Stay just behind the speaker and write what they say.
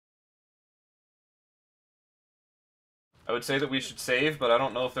I would say that we should save, but I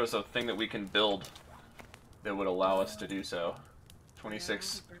don't know if there's a thing that we can build that would allow us to do so.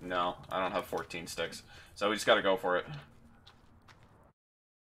 26? No, I don't have 14 sticks. So we just gotta go for it.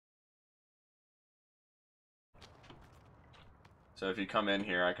 So if you come in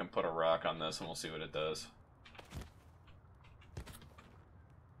here, I can put a rock on this and we'll see what it does.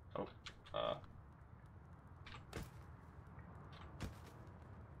 Oh,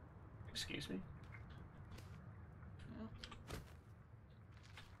 excuse me? Yeah.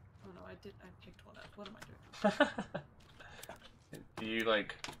 Oh no, I picked one up. What am I doing? Do you,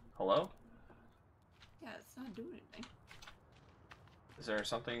 like, hello? Yeah, it's not doing anything. Is there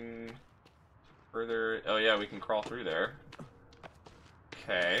something further? Oh yeah, we can crawl through there.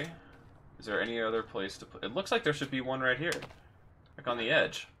 Okay. Is there any other place to put? It looks like there should be one right here. Like on the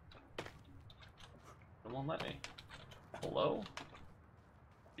edge. It won't let me. Hello?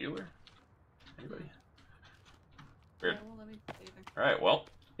 Viewer? Anybody? Weird. Yeah, it won't let me do anything. Alright, well,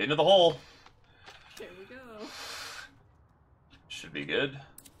 into the hole. Here we go. Should be good.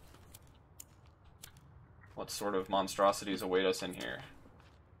 What sort of monstrosities await us in here?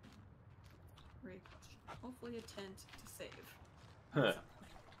 Great question. Hopefully a tent to save. Huh.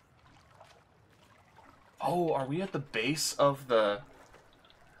 Oh, are we at the base of the...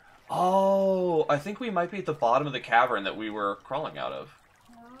 Oh, I think we might be at the bottom of the cavern that we were crawling out of.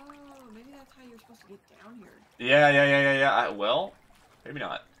 Oh, maybe that's how you're supposed to get down here. Yeah. Well, maybe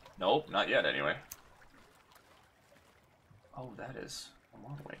not. Nope, not yet anyway. Oh, that is a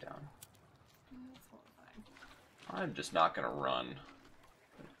long way down. That's horrifying. I'm just not gonna run.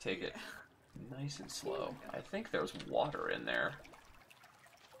 Take it nice and slow. I think there's water in there.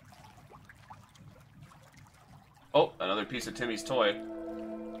 Oh, another piece of Timmy's toy.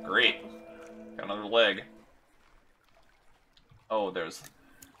 Great. Got another leg. Oh, there's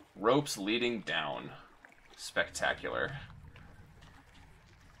ropes leading down. Spectacular.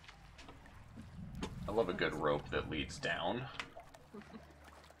 I love a good rope that leads down.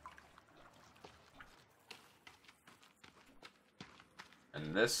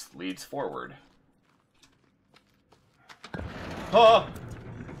 And this leads forward. Oh!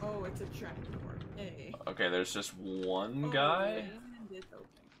 Oh, it's a trapdoor. Hey. Okay, there's just one guy?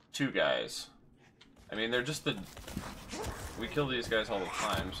 Two guys. I mean, they're just the... We kill these guys all the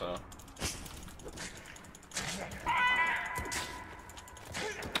time, so...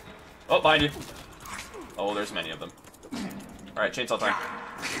 Oh, behind you! Oh, there's many of them. Alright, chainsaw time.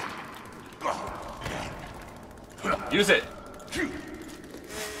 Use it!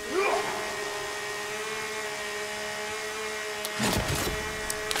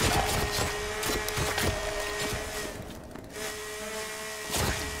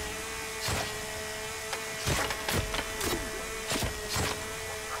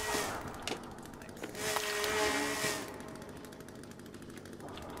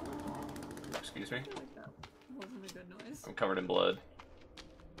 Excuse me? I feel like that wasn't a good noise. I'm covered in blood.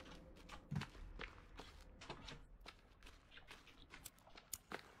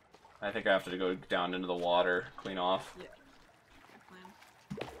 I think I have to go down into the water, clean off. Yeah. Good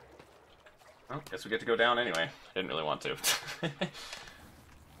plan. Oh, guess we get to go down anyway. Didn't really want to.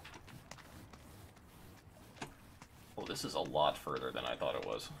 Oh, this is a lot further than I thought it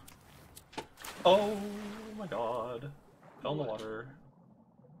was. Oh my god. Fell in the water.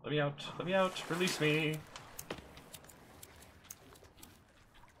 Let me out. Let me out. Release me.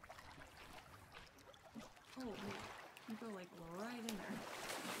 Oh, you go like right in there.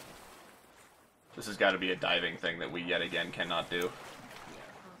 This has got to be a diving thing that we yet again cannot do. Yeah,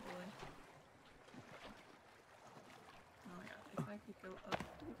 probably. Oh my god, if I could go up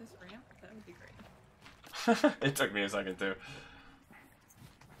through this ramp, that would be great. It took me a second too.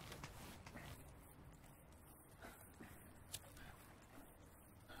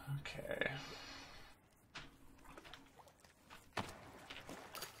 Okay.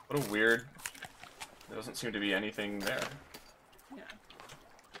 What a weird... There doesn't seem to be anything there. Yeah.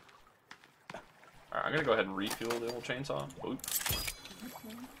 Alright, I'm gonna go ahead and refuel the old chainsaw. Oop.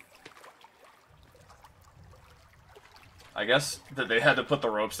 Okay. I guess that they had to put the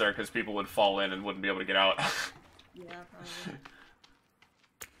ropes there because people would fall in and wouldn't be able to get out. Yeah,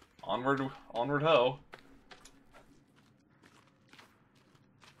 probably. Onward ho.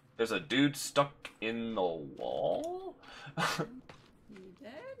 There's a dude stuck in the wall? He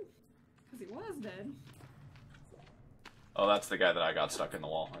dead? Because he was dead. Oh, that's the guy that I got stuck in the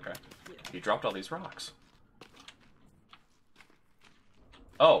wall. Okay. Yeah. He dropped all these rocks.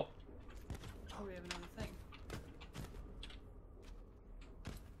 Oh. Oh, we have another thing.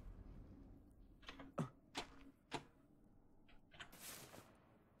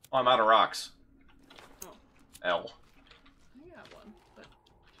 Oh, I'm out of rocks. Oh. L.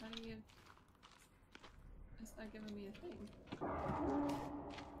 not giving me a thing.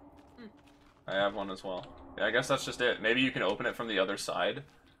 I have one as well. Yeah, I guess that's just it. Maybe you can open it from the other side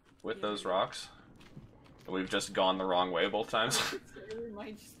with those rocks. We've just gone the wrong way both times. We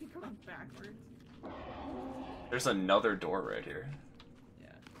might just be going backwards. There's another door right here. Yeah.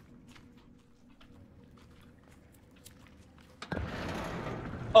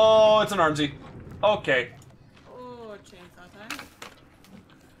 Oh, it's an armsy. Okay. Oh, chainsaw time.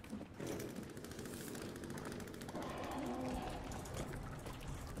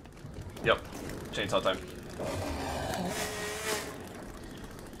 Yep. Chainsaw time.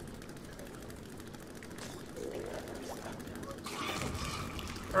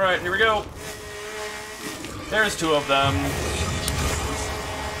 Alright, here we go. There's two of them.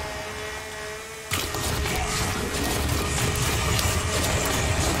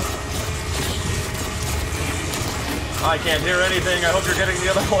 I can't hear anything. I hope you're getting the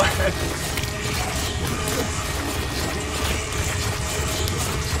other one.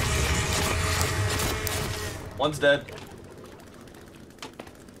 One's dead.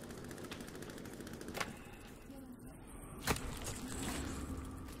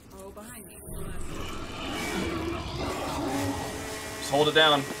 Oh, behind me. Just hold it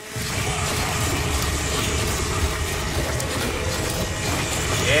down.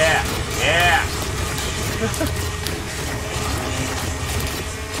 Yeah, yeah.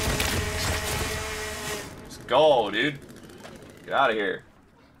 Let's go, dude. Get out of here.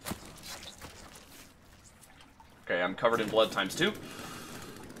 Okay, I'm covered in blood ×2.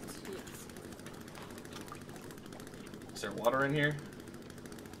 Is there water in here?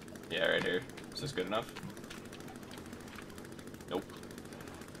 Yeah, right here. Is this good enough? Nope.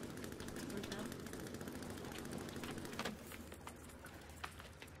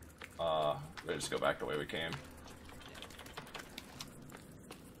 We'll just go back the way we came.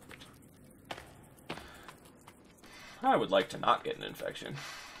 I would like to not get an infection,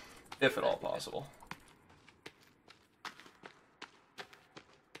 if at all possible.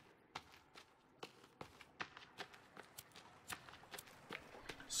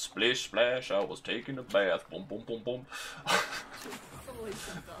 Splish splash, I was taking a bath. Boom, boom, boom, boom. Fully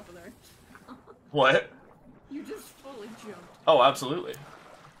jumped off of there. What? You just fully jumped. Oh, absolutely.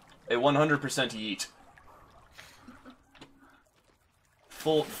 A 100% yeet.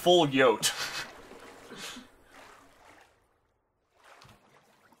 Full yote.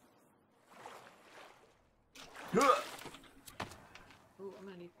 Ooh, I'm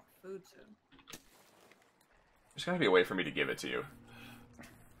gonna need more food soon. There's gotta be a way for me to give it to you.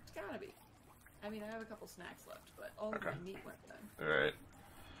 It's gotta be. I mean, I have a couple snacks left, but all of my meat went then. Alright.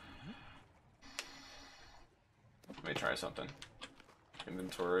 Let me try something.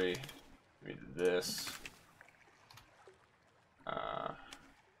 Inventory. Give me this.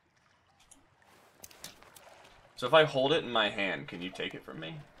 So if I hold it in my hand, can you take it from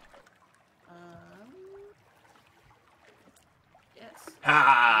me? Yes.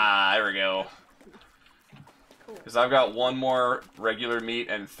 Ha! There we go. Cool. Because I've got one more regular meat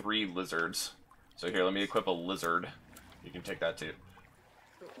and 3 lizards. So here, let me equip a lizard. You can take that too.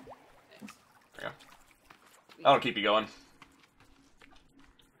 Cool. Thanks. There you go. That'll keep you going.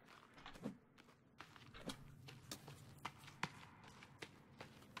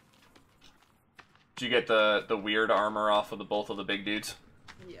 Did you get the weird armor off of both of the big dudes?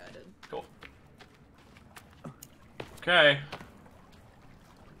 Yeah, I did. Cool. Okay.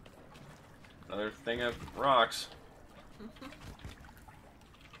 Another thing of rocks.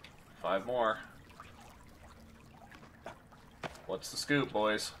 5 more. What's the scoop,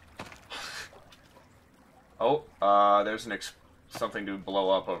 boys? Oh, there's something to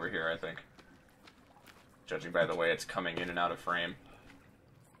blow up over here, I think. Judging by the way it's coming in and out of frame.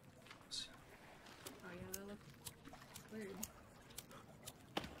 Oh yeah, that looks weird.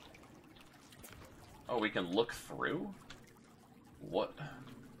 Oh, we can look through? What?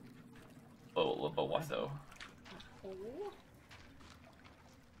 Oh, but why though? Oh?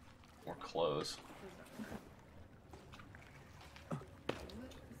 More clothes. What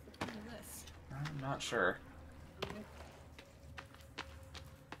is the point of this? I'm not sure.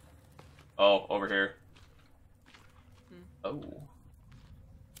 Oh, over here. Oh.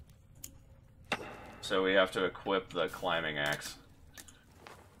 So we have to equip the climbing axe.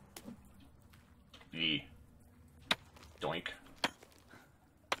 The doink.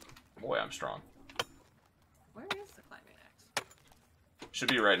 Boy, I'm strong. Where is the climbing axe? Should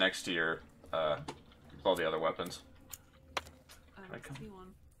be right next to your, with all the other weapons. I don't see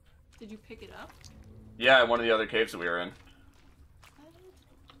one. Did you pick it up? Yeah, in one of the other caves that we were in.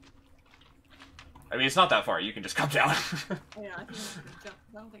 I mean, it's not that far. You can just come down. Oh, yeah, I think I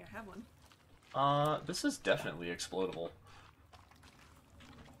don't think I have one. This is definitely explodable.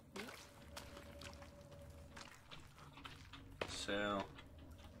 So...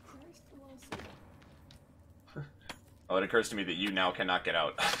 Oh, it occurs to me that you now cannot get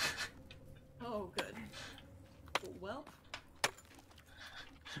out. Oh, good. Well...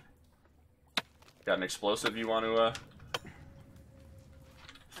 Got an explosive you want to,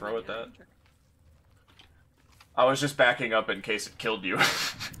 throw at that? I was just backing up in case it killed you.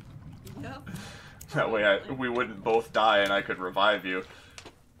 Yep. That way we wouldn't both die and I could revive you.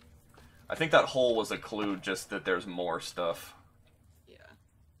 I think that hole was a clue, just that there's more stuff. Yeah.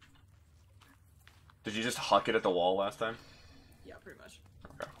 Did you just huck it at the wall last time? Yeah, pretty much.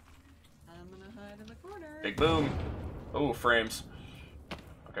 Okay. I'm gonna hide in the corner. Big boom! Oh, frames.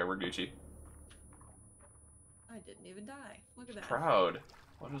 Okay, we're Gucci. I didn't even die. Look at that. Proud.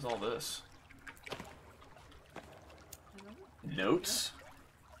 What is all this? Notes?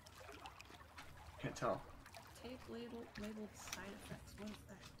 Can't tell. Tape labeled side effects. What is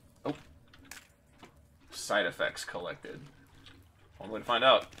that? Oh. Side effects collected. One way to find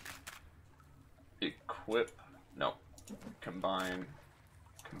out. Equip. No. Combine.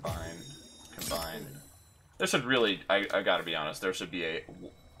 Combine. Combine. There should really, I gotta be honest, there should be a...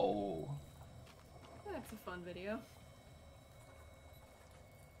 Oh. That's a fun video.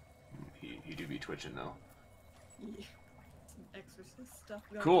 He do be twitching though. Yeah. Some exorcist stuff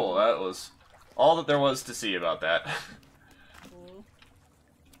going Cool, on. that was all that there was to see about that. Cool.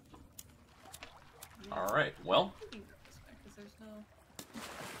 Alright, well. There's no...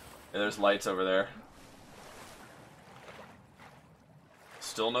 Yeah, there's lights over there.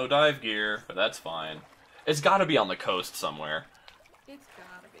 Still no dive gear, but that's fine. It's gotta be on the coast somewhere. It's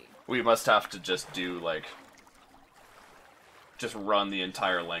gotta be. We must have to just do, like... Just run the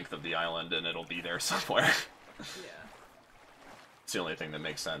entire length of the island and it'll be there somewhere. Yeah. It's the only thing that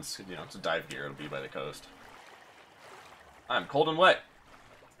makes sense. You know, it's a dive gear, it'll be by the coast. I'm cold and wet.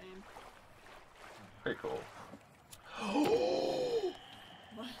 Same. Very cool.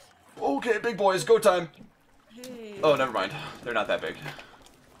 What? Okay, big boys, go time. Hey. Oh, never mind. They're not that big.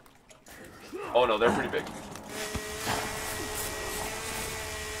 Oh no, they're pretty big.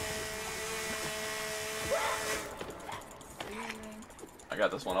 I got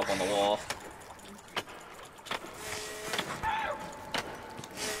this one up on the wall. Can't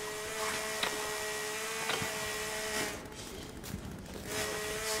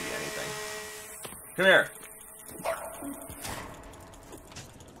see anything. Come here.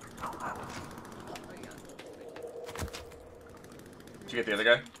 Did you get the other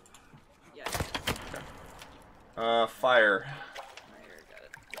guy? Yeah. Okay. Fire. Got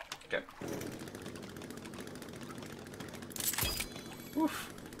it. Okay.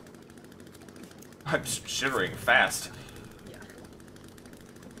 Oof. I'm shivering fast. Yeah.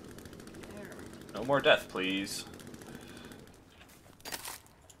 There we go. No more death, please.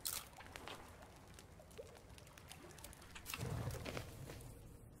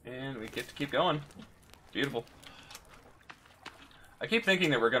 And we get to keep going. Beautiful. I keep thinking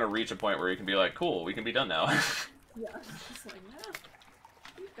that we're going to reach a point where we can be like, cool, we can be done now. Yeah. It's like, no.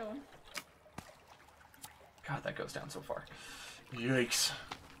 Keep going. God, that goes down so far. Yikes.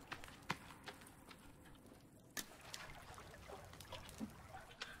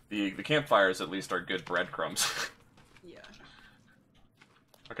 The campfires at least are good breadcrumbs. Yeah.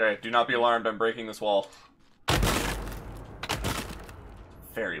 Okay, do not be alarmed, I'm breaking this wall.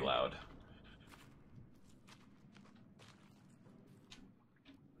 Very loud.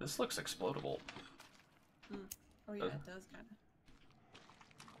 This looks explodable. Hmm. Oh yeah, it does kind of.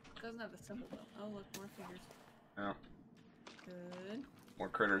 It doesn't have the symbol though. Oh look, more figures. Yeah. Good. More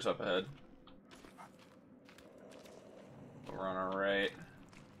critters up ahead. Over on our right.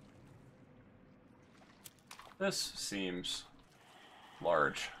 This seems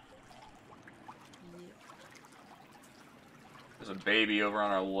large. Yeah. There's a baby over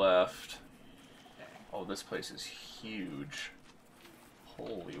on our left. Okay. Oh, this place is huge.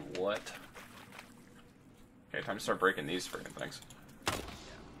 Holy what? Okay, time to start breaking these freaking things.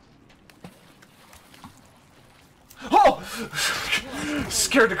 Oh!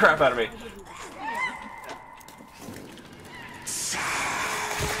 Scared the crap out of me.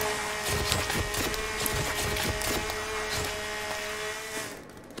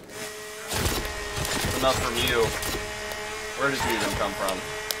 Enough from you. Where did you even come from?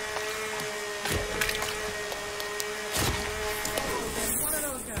 One of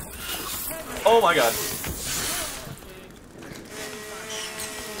those guys. Oh my god.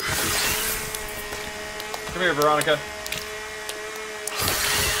 Come here, Veronica.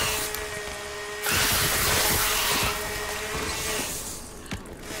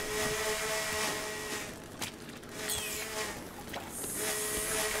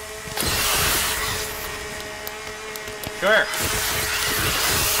 Come here.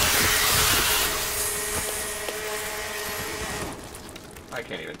 I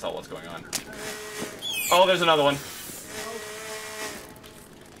can't even tell what's going on. Oh, there's another one.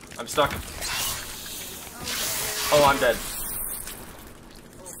 I'm stuck. Oh, I'm dead.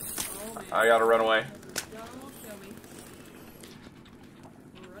 I gotta run away.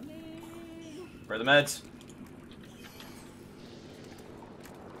 Where are the meds?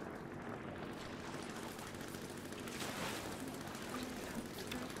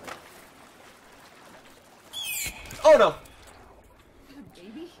 Oh no!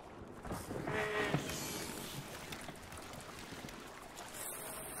 Baby?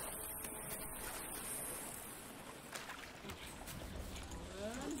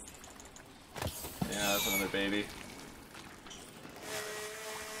 Yeah, that's another baby.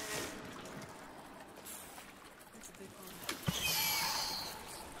 That's a big one.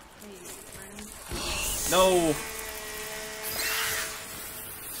 Hey, friend. No!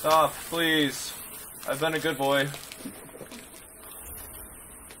 Stop, please. I've been a good boy.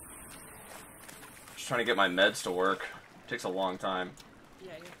 Just trying to get my meds to work. It takes a long time.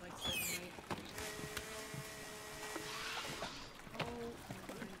 Yeah, you have like 7 or 8. Oh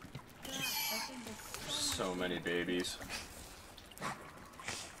my god. That thing is So many babies.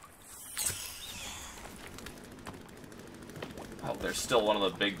 Oh, there's still one of the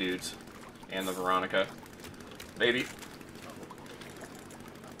big dudes. And the Veronica. Baby.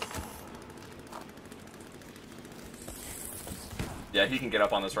 Yeah, he can get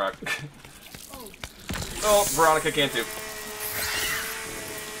up on this rock. Oh, Veronica can't do.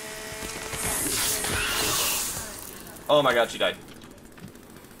 Oh my god, she died.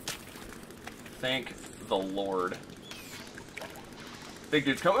 Thank the Lord. Big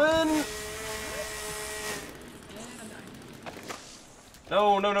dude's coming!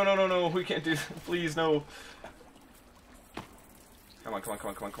 No, no, no, no, no, no, we can't do that. Please, no. Come on, come on, come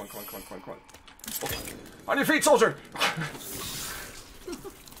on, come on, come on, come on, come on, come on, come on. Okay. On your feet, soldier!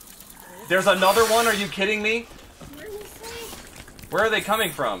 There's another one? Are you kidding me? Where are they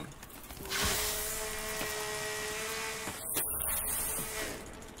coming from?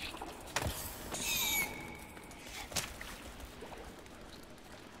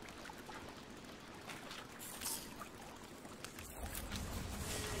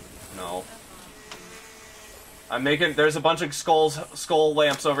 No. I'm making... There's a bunch of skull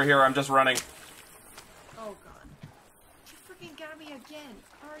lamps over here. I'm just running. Oh god. You freaking got me again.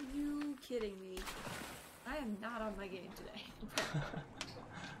 Are you kidding me? I am not on my game today.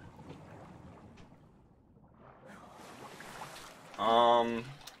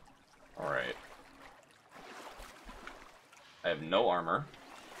 Alright. I have no armor.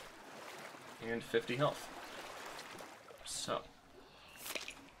 And 50 health. So.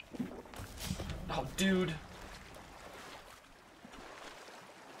 Oh, dude.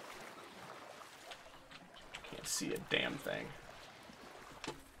 Can't see a damn thing.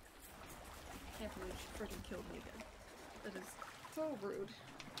 Can't believe she freaking killed me again. That is so rude.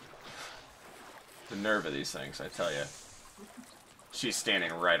 The nerve of these things, I tell you. She's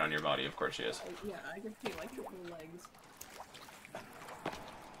standing right on your body, of course she is. Yeah, I can see like her little legs.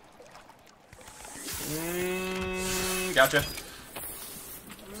 Gotcha.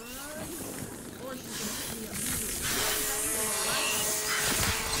 Or she's gonna hit me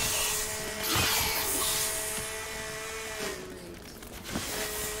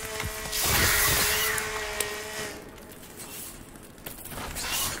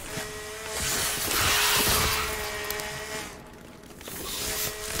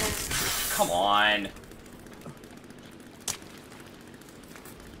Come on.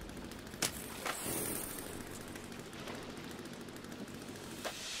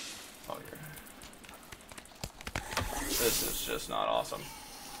 Oh, yeah. This is just not awesome.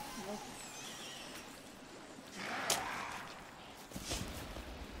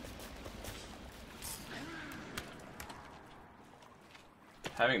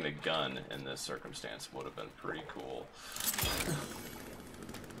 Having the gun in this circumstance would have been pretty cool.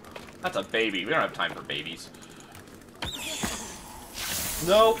 That's a baby. We don't have time for babies.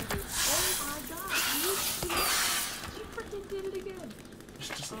 Nope. Oh my god, she freaking did it again.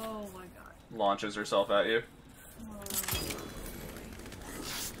 Just Oh my god. launches herself at you.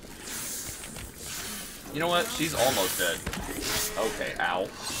 You know what? She's almost dead. Okay, ow.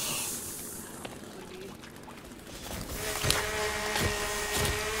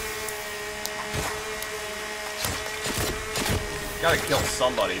 Gotta kill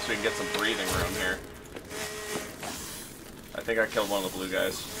somebody so we can get some breathing room here. I think I killed one of the blue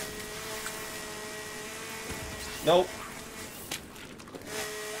guys. Nope.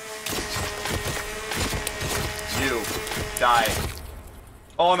 You. Die.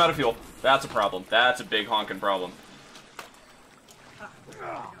 Oh, I'm out of fuel. That's a problem. That's a big honking problem.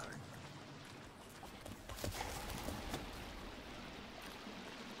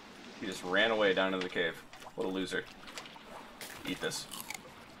 He just ran away down into the cave. What a loser. Eat this.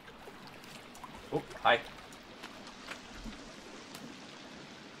 Oh, hi.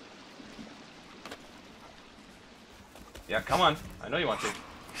 Yeah, come on. I know you want to.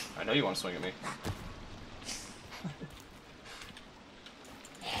 I know you want to swing at me.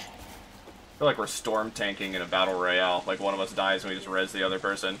 I feel like we're storm tanking in a battle royale. Like one of us dies and we just res the other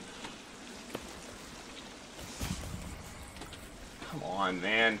person. Come on,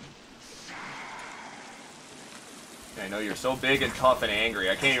 man. I know you're so big and tough and angry.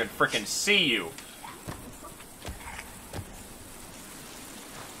 I can't even frickin' see you.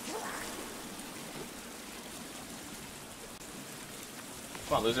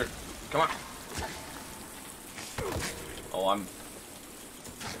 Come on, loser. Come on. Oh, I'm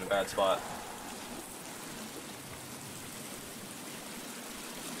in a bad spot.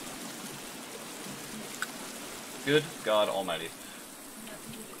 Good God Almighty.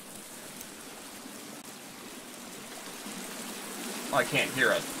 Oh, I can't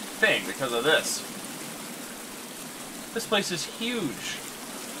hear a thing because of this. This place is huge.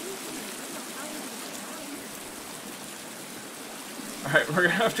 Alright, we're gonna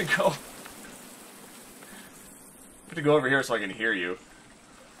have to go. I have to go over here so I can hear you.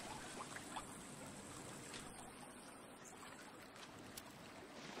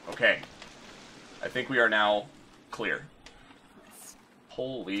 Okay. I think we are now clear.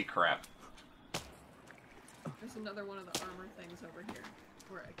 Holy crap. There's another one of the armor things over here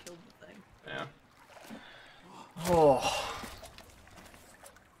where I killed the thing. Yeah. Oh.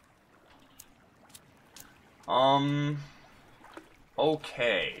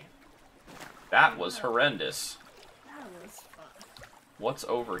 Okay. That was horrendous. That was fun. What's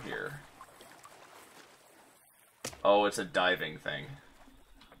over here? Oh, it's a diving thing.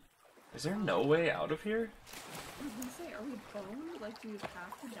 Is there no way out of here? I was gonna say, are we boned? Like, do you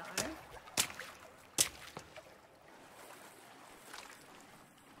have to dive?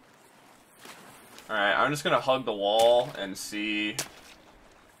 Alright, I'm just gonna hug the wall and see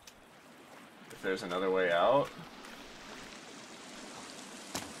if there's another way out.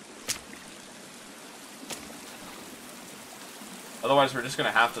 Otherwise, we're just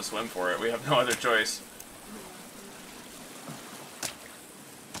gonna have to swim for it. We have no other choice.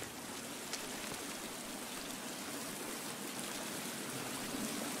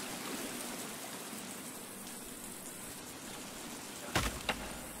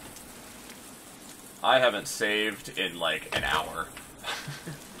 I haven't saved in like an hour. I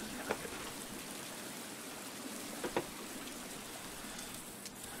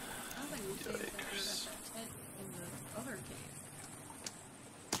don't think we saved that good at that tent in the other cave.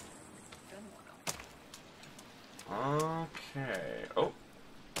 The other one out. Okay. Oh.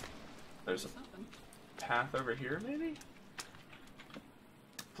 There's a Something. path over here, maybe?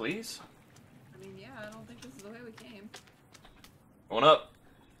 Please? I mean, yeah, I don't think this is the way we came. Going up.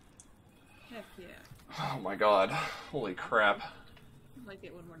 Heck yeah. Oh my god. Holy crap. I like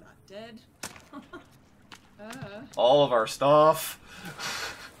it when we're not dead. All of our stuff.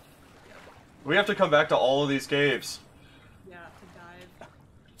 We have to come back to all of these caves. Yeah, to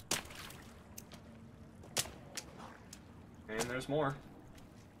dive. And there's more.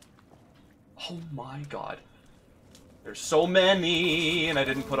 Oh my god. There's so many, and I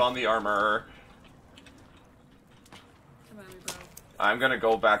didn't put on the armor. Come on, bro. I'm gonna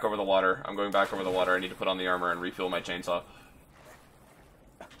go back over the water. I'm going back over the water. I need to put on the armor and refuel my chainsaw.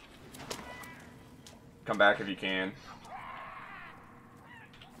 Come back if you can.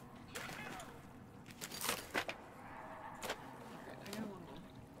 Alright, I got one more.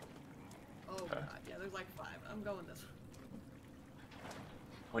 Oh Okay. god, yeah, there's like 5. I'm going this way.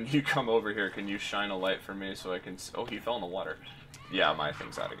 When you come over here, can you shine a light for me so I can... Oh, he fell in the water. Yeah, my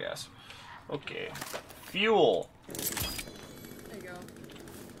thing's out of gas. Okay. Fuel! There you go.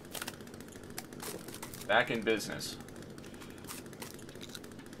 Back in business.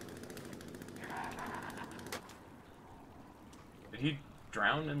 Did he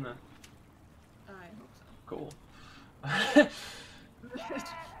drown in the... I hope so. Cool. There's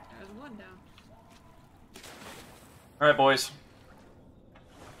one down. Alright, boys.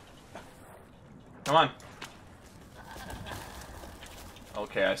 Come on.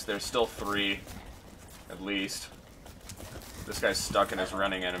 Okay, there's still 3. At least. This guy's stuck in his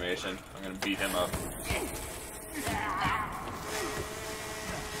running animation. I'm gonna beat him up.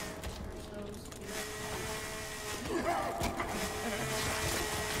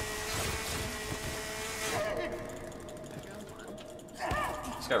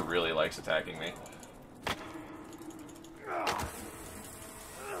 This guy really likes attacking me.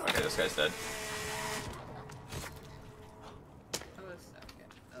 Okay, this guy's dead. Oh, a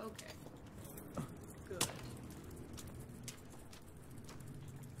second. Okay. Good.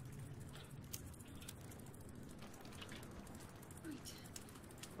 Right.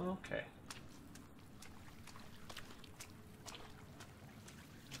 Okay.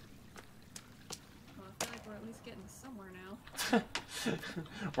 Well, I feel like we're at least getting somewhere now.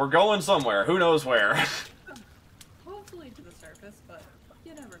 We're going somewhere. Who knows where? Hopefully to the surface, but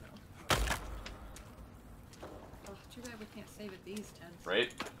you never know. Oh, too bad we can't save at these tents.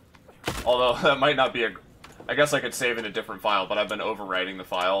 Right? Although, that might not be a... I guess I could save in a different file, but I've been overwriting the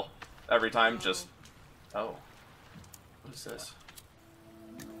file every time, just... Oh. What is this?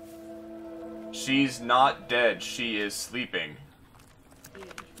 She's not dead. She is sleeping.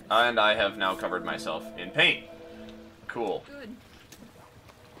 And I have now covered myself in paint. Cool. Good.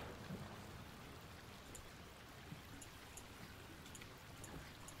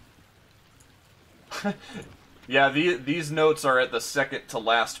 Yeah, these notes are at the second to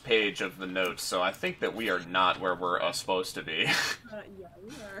last page of the notes, so I think that we are not where we're supposed to be. Yeah, we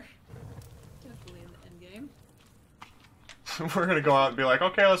are definitely in the end game. We're gonna go out and be like,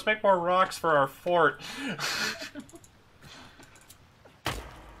 okay, let's make more rocks for our fort. But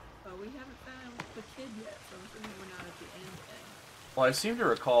we haven't found the kid yet, so I'm assuming we're not at the end. Well, I seem to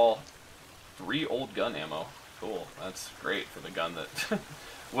recall 3 old gun ammo. Cool, that's great for the gun that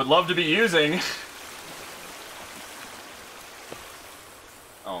would love to be using.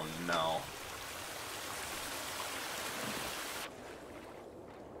 Oh no.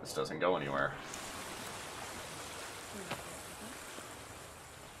 This doesn't go anywhere.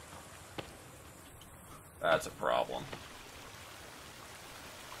 That's a problem.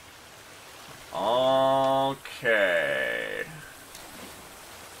 Okay.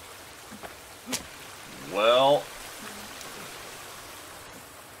 Well.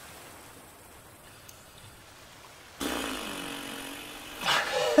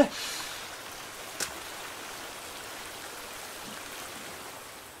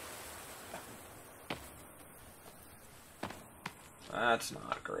 That's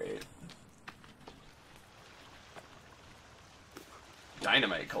not great.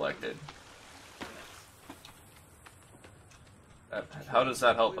 Dynamite collected. How does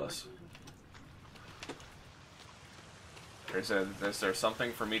that help us? Is there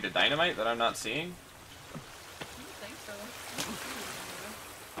something for me to dynamite that I'm not seeing? I don't think so.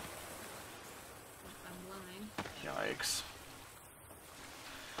 I'm lying. Yikes.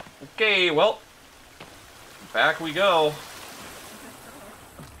 Okay, well, back we go.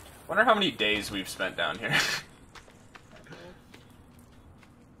 Wonder how many days we've spent down here.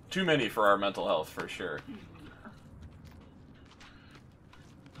 Too many for our mental health, for sure.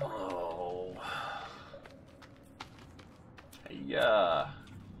 Oh. Yeah.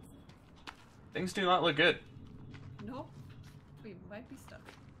 Things do not look good. Nope. We might be stuck.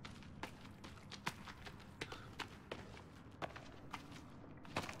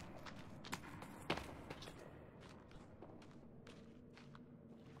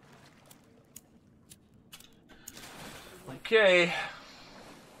 Okay.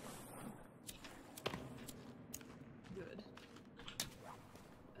 Good.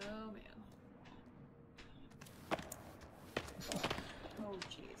 Oh man. Oh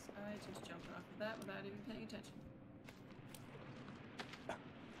jeez. I just jumped off of that without even paying attention.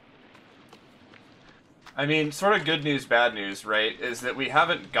 I mean, sort of good news, bad news, right? Is that we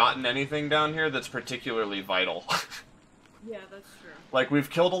haven't gotten anything down here that's particularly vital. Yeah, that's true. Like, we've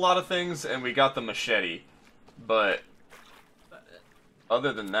killed a lot of things, and we got the machete. But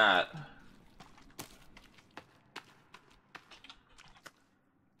other than that...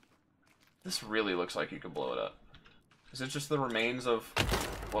 This really looks like you could blow it up. Is it just the remains of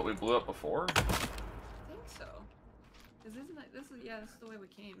what we blew up before? I think so. Cause isn't it, this is the way we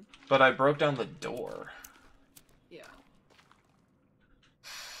came. But I broke down the door. Yeah.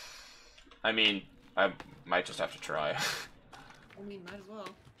 I mean, I might just have to try. I mean, might as well.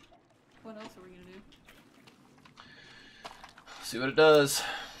 What else are we gonna do? See what it does.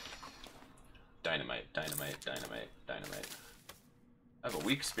 Dynamite, dynamite, dynamite, dynamite. I have a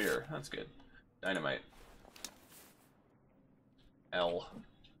weak spear. That's good. Dynamite. L.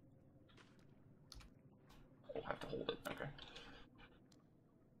 I'll have to hold it. Okay.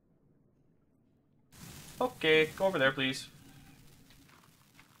 Okay, go over there, please.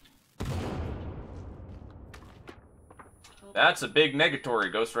 That's a big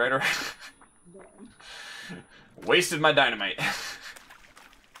negatory, Ghost Rider. Wasted my dynamite.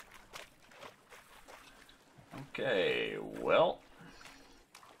 Okay, well.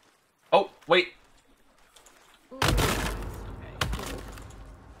 Oh, wait. Ooh, okay, cool.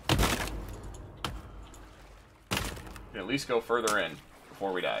 We can at least go further in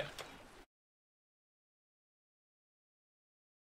before we die.